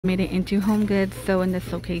Made it into Homegoods, so in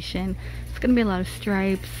this location it's gonna be a lot of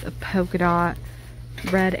stripes, a polka dot,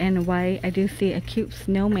 red and white. I do see a cute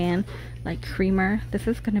snowman, like creamer. This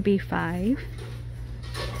is gonna be $5.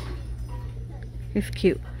 He's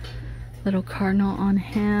cute. Little cardinal on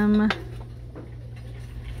him.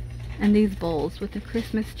 And these bowls with the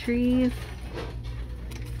Christmas trees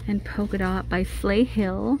and polka dot by Sleigh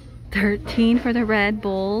Hill. 13 for the red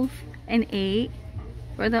bowls and 8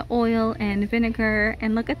 for the oil and vinegar.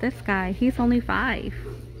 And look at this guy, he's only 5.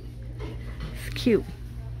 It's cute.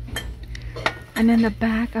 And in the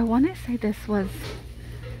back, I want to say this was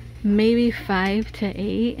maybe 5 to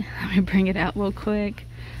 8. Let me bring it out real quick.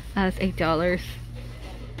 That's $8.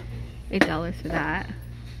 $8 for that.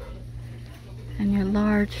 And your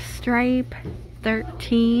large stripe,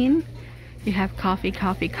 13. You have coffee.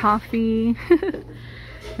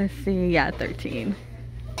 Let's see, yeah, 13.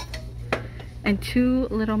 And 2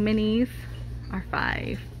 little minis are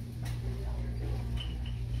 5.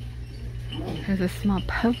 There's a small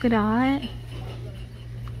polka dot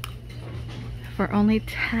for only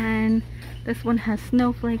 10. This one has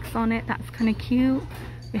snowflakes on it. That's kind of cute.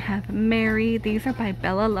 We have Mary. These are by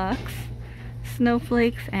Bella Lux.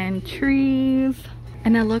 Snowflakes and trees.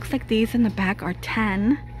 And it looks like these in the back are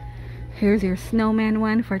 10. Here's your snowman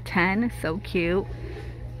one for 10. So cute.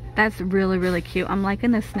 That's really cute. I'm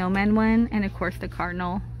liking the snowman one, and of course the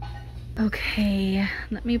cardinal. Okay,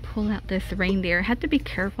 let me pull out this reindeer. I have to be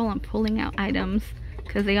careful on pulling out items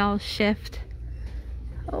because they all shift.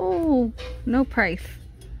 Oh, no price.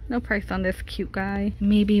 No price on this cute guy.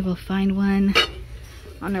 Maybe we'll find one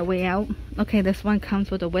on our way out. Okay, this one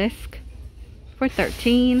comes with a whisk for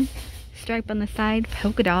 13. Stripe on the side,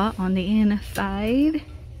 polka dot on the inside.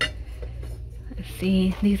 Let's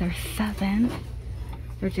see, these are 7.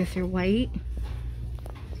 They're just your white.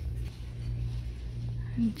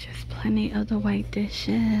 And just plenty of the white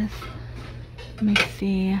dishes. Let me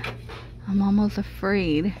see. I'm almost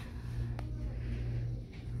afraid.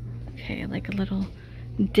 Okay, like a little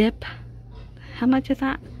dip. How much is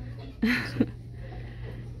that?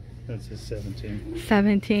 That's a 17.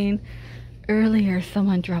 17. Earlier,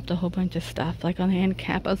 someone dropped a whole bunch of stuff, like on the end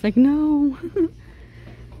cap. I was like, no.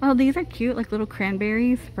 Oh, these are cute, like little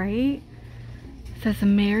cranberries, right? It says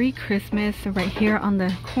Merry Christmas right here on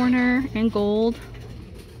the corner in gold.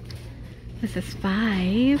 This is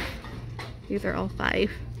 5. These are all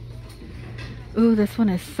 5. Ooh, this one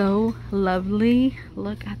is so lovely.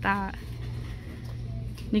 Look at that.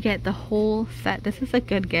 You get the whole set. This is a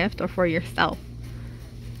good gift or for yourself.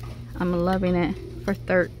 I'm loving it for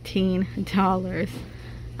 $13.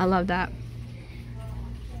 I love that.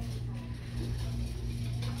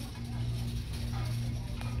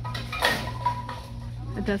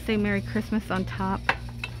 It does say Merry Christmas on top.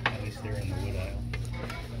 At least they're in the wood aisle.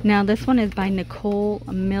 Now this one is by Nicole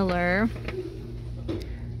Miller.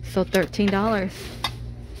 So $13.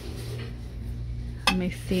 Let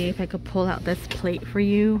me see if I could pull out this plate for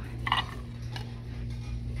you.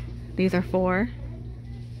 These are for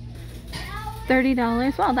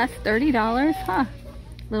 $30. Wow, that's $30, huh?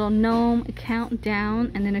 Little gnome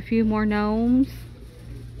countdown, and then a few more gnomes.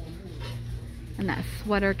 And that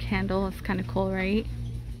sweater candle is kind of cool, right?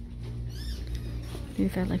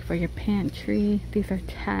 These are like for your pantry. These are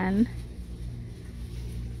 10.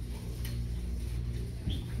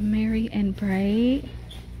 Merry and bright.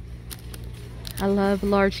 I love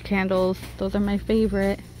large candles. Those are my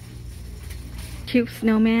favorite. Cute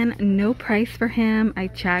snowman. No price for him. I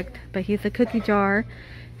checked, but he's a cookie jar.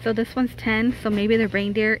 So this one's 10. So maybe the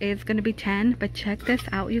reindeer is going to be 10. But check this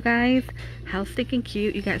out, you guys. How stinking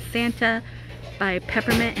cute. You got Santa by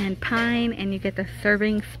Peppermint and Pine, and you get the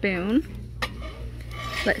serving spoon.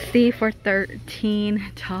 Let's see, for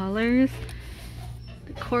 $13.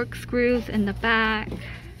 The corkscrews in the back.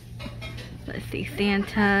 Let's see,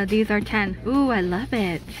 Santa. These are 10. Ooh, I love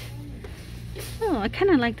it. Oh, I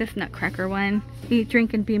kind of like this nutcracker one. Eat,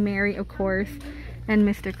 drink, and be merry, of course. And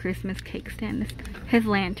Mr. Christmas cake stand. His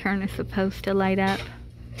lantern is supposed to light up.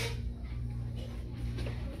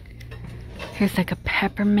 Here's like a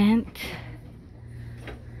peppermint.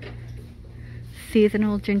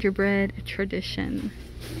 Seasonal gingerbread tradition.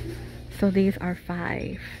 So these are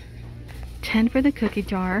 5. 10 for the cookie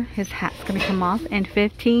jar. His hat's gonna come off. And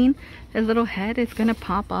 15, his little head is gonna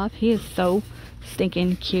pop off. He is so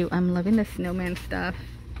stinking cute. I'm loving the snowman stuff.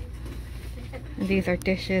 And these are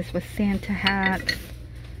dishes with Santa hats.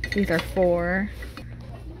 These are 4.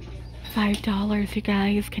 $5, you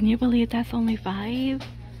guys. Can you believe that's only 5?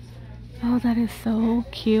 Oh, that is so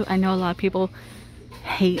cute. I know a lot of people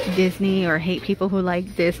hate Disney or hate people who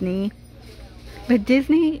like Disney. But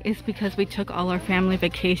Disney is because we took all our family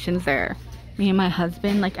vacations there. Me and my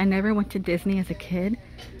husband, like I never went to Disney as a kid,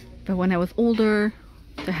 but when I was older,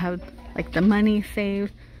 to have like the money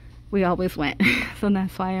saved, we always went. So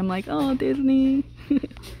that's why I'm like, oh, Disney.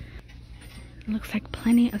 Looks like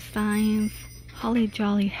plenty of signs. Holly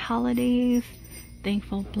jolly holidays.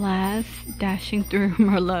 Thankful blast. Dashing through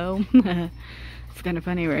Merlot. It's kind of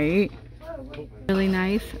funny, right? Really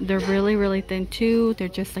nice. They're really thin too. They're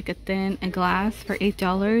just like a thin glass for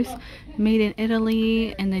 $8. Made in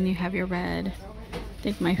Italy. And then you have your red. I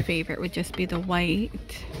think my favorite would just be the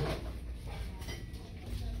white.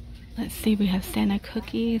 Let's see, we have Santa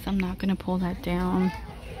cookies. I'm not gonna pull that down.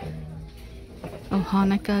 Oh,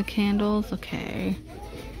 Hanukkah candles. Okay.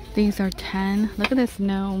 These are 10. Look at this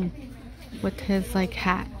gnome with his like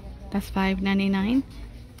hat. That's $5.99.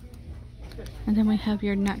 And then we have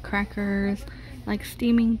your nutcrackers, like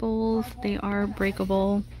steaming bowls. They are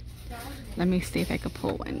breakable. Let me see if I can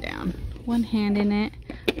pull one down. One hand in it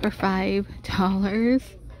for $5.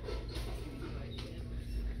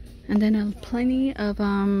 And then plenty of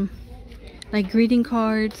like greeting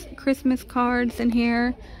cards, Christmas cards in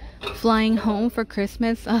here. Flying home for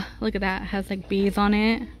Christmas. Look at that. It has like bees on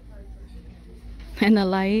it. And the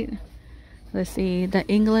light. Let's see. The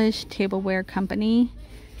English Tableware Company.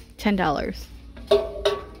 $10.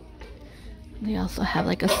 They also have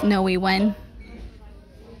like a snowy one.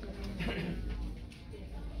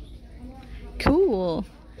 Cool.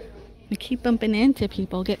 We keep bumping into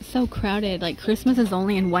people. Get so crowded. Like Christmas is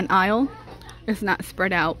only in one aisle. It's not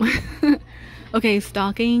spread out. Okay,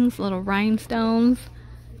 stockings, little rhinestones.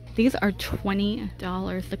 These are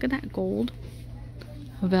 $20. Look at that gold.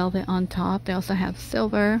 Velvet on top. They also have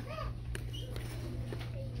silver.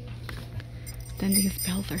 Then these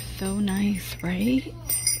bells are so nice, right?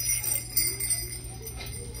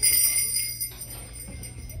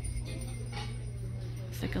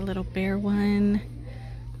 It's like a little bear one.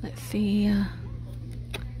 Let's see.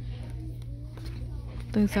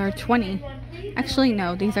 Those are 20. Actually,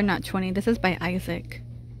 no, these are not 20. This is by Isaac.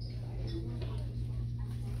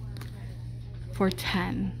 For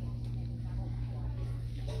 10.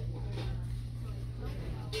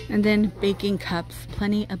 And then baking cups.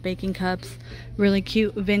 Plenty of baking cups. Really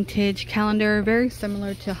cute vintage calendar. Very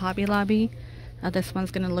similar to Hobby Lobby. This one's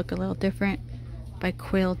going to look a little different. By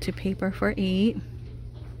Quill to Paper for $8.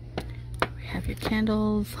 We have your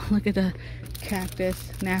candles. Look at the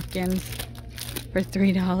cactus napkins for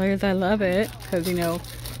 $3. I love it. Because, you know,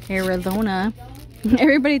 Arizona.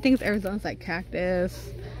 Everybody thinks Arizona's like cactus.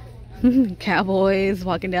 Cowboys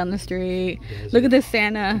walking down the street. Look at this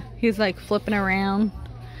Santa. He's like flipping around.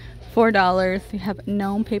 $4. You have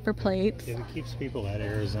gnome paper plates. If it keeps people out of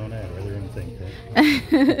Arizona, I'd rather them think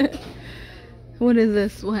that. What is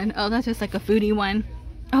this one? Oh, that's just like a foodie one.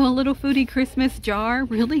 Oh, a little foodie Christmas jar.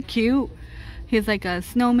 Really cute. He's like a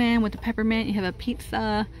snowman with a peppermint. You have a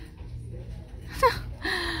pizza.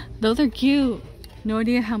 Those are cute. No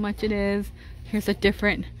idea how much it is. Here's a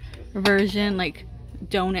different version, like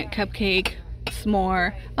donut, cupcake,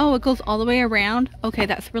 s'more. Oh, it goes all the way around. Okay,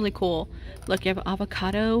 that's really cool. Look, you have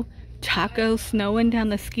avocado, taco, snowing down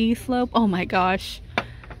the ski slope. Oh my gosh,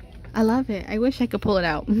 I love it. I wish I could pull it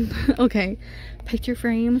out. Okay, picture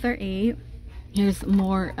frames are $8. Here's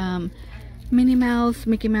more Minnie Mouse,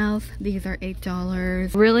 Mickey Mouse. These are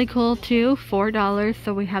 $8. Really cool too, $4.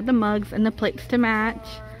 So we have the mugs and the plates to match.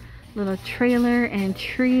 Little trailer and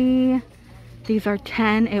tree. These are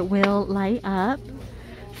 $10. It will light up.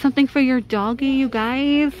 Something for your doggy, you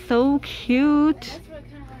guys. So cute.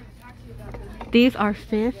 These are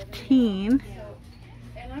 $15.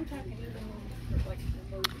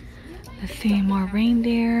 Let's see, more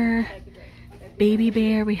reindeer. Baby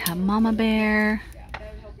bear. We have mama bear.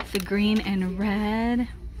 It's the green and red.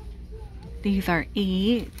 These are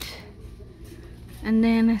 $8. And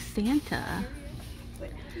then Santa.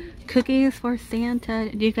 Cookies for Santa.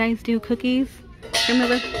 Do you guys do cookies? Can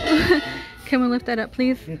we lift that up,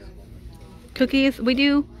 please? Yes. Cookies. We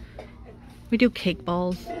do cake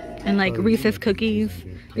balls and like Reese's cookies.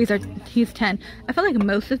 These are, he's 10. I feel like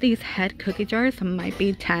most of these head cookie jars might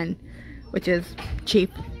be 10, which is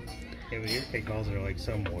cheap. Yeah, but your cake balls are like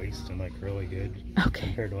so moist and like really good. Okay.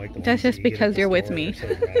 Compared to like the That's ones just that you get at because the you're with store. me. They're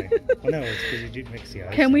so dry. Well, no, it's because you do mix the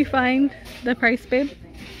ice. Can we in there. find the price, babe?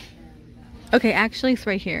 Okay, actually it's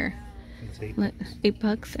right here. It's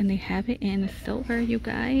 $8, and they have it in silver, you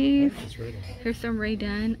guys. It's right on. Here's some Ray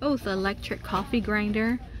Dunn. Oh, it's an electric coffee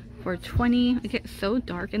grinder for $20. It gets so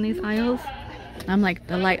dark in these aisles. I'm like,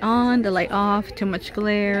 the light on, the light off, too much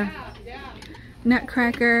glare.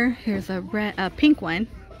 Nutcracker. Here's a pink one.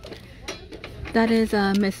 That is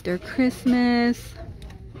Mr. Christmas.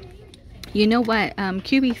 You know what?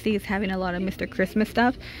 QVC is having a lot of Mr. Christmas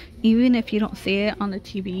stuff. even if you don't see it on the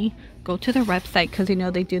TV, go to the website, because you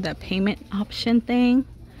know they do that payment option thing.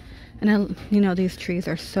 And you know, these trees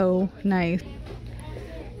are so nice.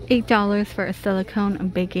 $8 for a silicone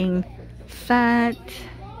baking set.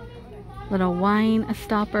 Little wine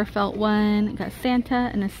stopper felt one. Got Santa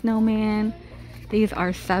and a snowman. These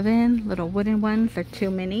are 7 little wooden ones. They're too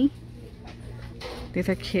many. These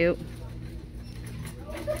are cute.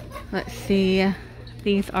 Let's see.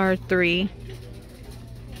 These are 3.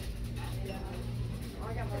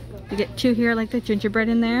 You get 2 here, like the gingerbread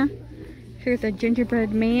in there. Here's a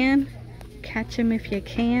gingerbread man. Catch him if you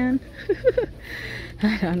can.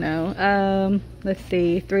 I don't know. Let's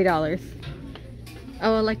see. $3.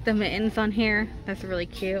 Oh, I like the mittens on here. That's really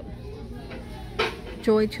cute.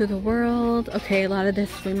 Joy to the world. Okay, a lot of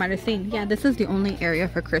this we might have seen. Yeah, this is the only area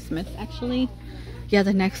for Christmas, actually. Yeah,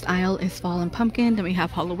 the next aisle is fall and pumpkin. Then we have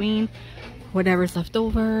Halloween. Whatever's left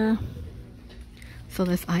over. So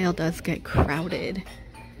this aisle does get crowded.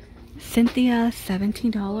 Cynthia,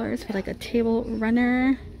 $17 for like a table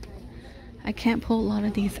runner. I can't pull a lot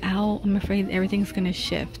of these out. I'm afraid everything's gonna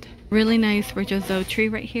shift. Really nice Rijozo tree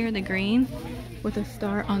right here, the green with a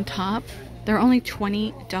star on top. They're only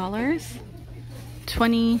 $20.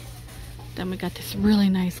 20. Then we got this really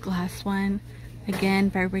nice glass one, again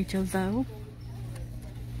by Rijozo.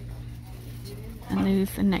 And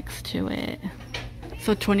there's next to it.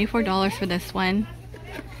 So $24 for this one,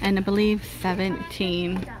 and I believe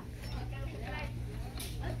 17.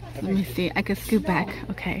 Let me see, I could scoot back.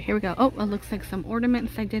 Okay, here we go. Oh, it looks like some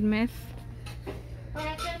ornaments I did miss.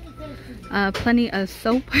 Plenty of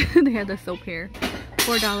soap. They had the soap here.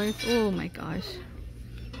 $4. Oh my gosh.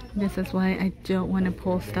 This is why I don't want to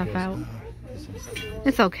pull stuff out.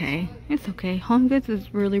 It's okay. It's okay. Homegoods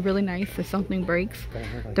is really, really nice. If something breaks,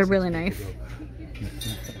 they're really nice. It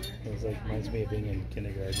like, reminds me of being in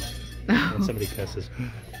kindergarten when somebody cusses.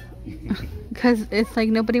 Because it's like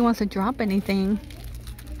nobody wants to drop anything.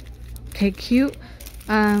 Okay, cute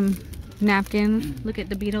napkins. Look at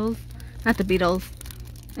the beetles. Not the beetles.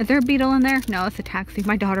 Is there a beetle in there? No, it's a taxi.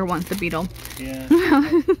 My daughter wants a beetle. Yeah.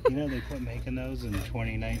 You know, they quit making those in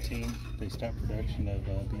 2019. They stopped production of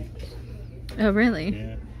beetles. Oh, really?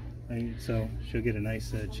 Yeah. So she'll get a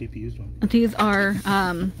nice cheap used one. These are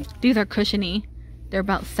cushiony. They're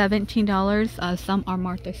about $17. Some are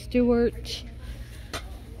Martha Stewart.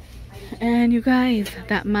 And you guys,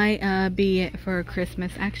 that might be it for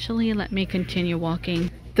Christmas. Actually, let me continue walking.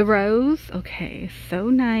 The rose, okay, so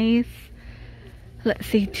nice. Let's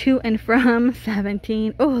see, to and from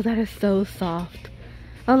 17. Oh, that is so soft.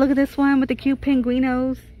 Oh, look at this one with the cute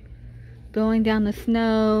penguinos going down the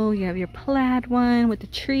snow. You have your plaid one with the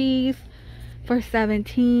trees for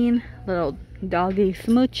 17. Little doggy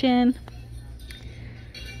smooching.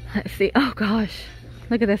 Let's see. Oh gosh,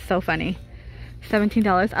 look at this, so funny.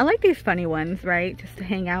 $17. I like these funny ones, right? Just to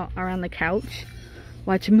hang out around the couch,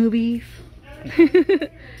 watch movies.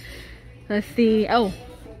 Let's see. Oh,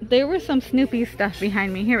 there was some Snoopy stuff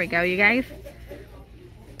behind me. Here we go, you guys.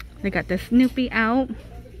 They got the Snoopy out.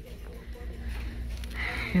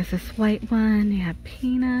 Here's this white one. You have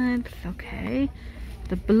peanuts. Okay.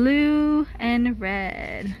 The blue and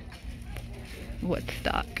red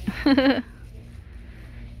Woodstock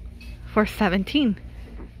for 17.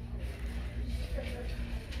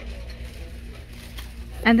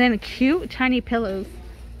 And then cute tiny pillows.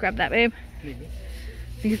 Grab that, babe.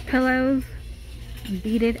 These pillows,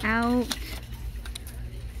 beaded out.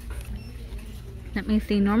 Let me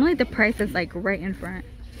see. Normally the price is like right in front.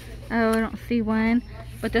 Oh, I don't see one.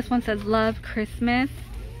 But this one says Love Christmas.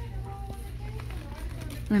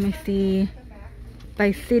 Let me see.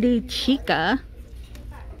 By City Chica.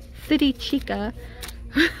 City Chica.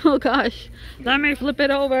 Oh gosh. Let me flip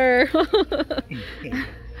it over.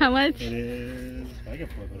 How much? It is, I can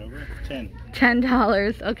flip it over.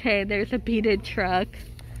 $10. Okay, there's a beaded truck.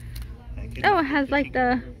 Oh, it has like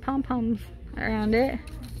the pom-poms around it.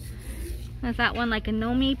 Is that one like a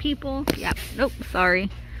Nomi people? Yep. Nope, sorry.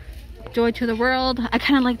 Joy to the World. I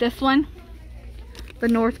kind of like this one. The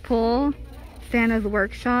North Pole. Santa's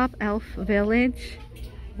Workshop. Elf Village.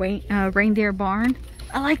 Reindeer Barn.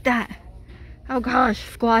 I like that. Oh gosh,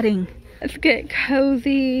 squatting. Let's get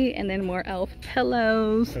cozy, and then more elf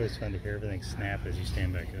pillows. It's always fun to hear everything snap as you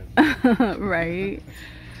stand back up. Right.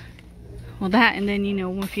 Well, that, and then, you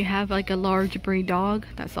know, if you have like a large breed dog,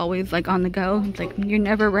 that's always like on the go. It's like you're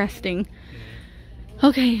never resting.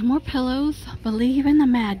 Okay, more pillows. Believe in the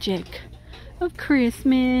magic of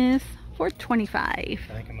Christmas for $25. I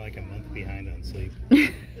think I'm like a month behind on sleep.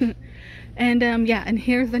 And yeah, and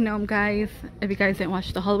here's the gnome, guys. If you guys didn't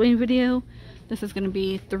watch the Halloween video, this is gonna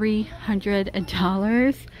be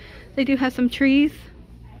 $300. They do have some trees.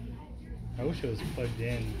 I wish it was plugged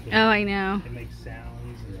in. Oh, I know. It makes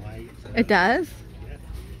sounds and lights. It does? Yeah.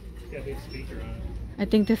 It's got a big speaker on it. I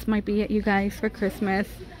think this might be it, you guys, for Christmas.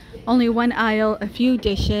 Only one aisle, a few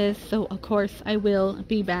dishes, so of course I will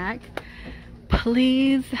be back.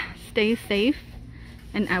 Please stay safe,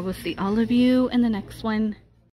 and I will see all of you in the next one.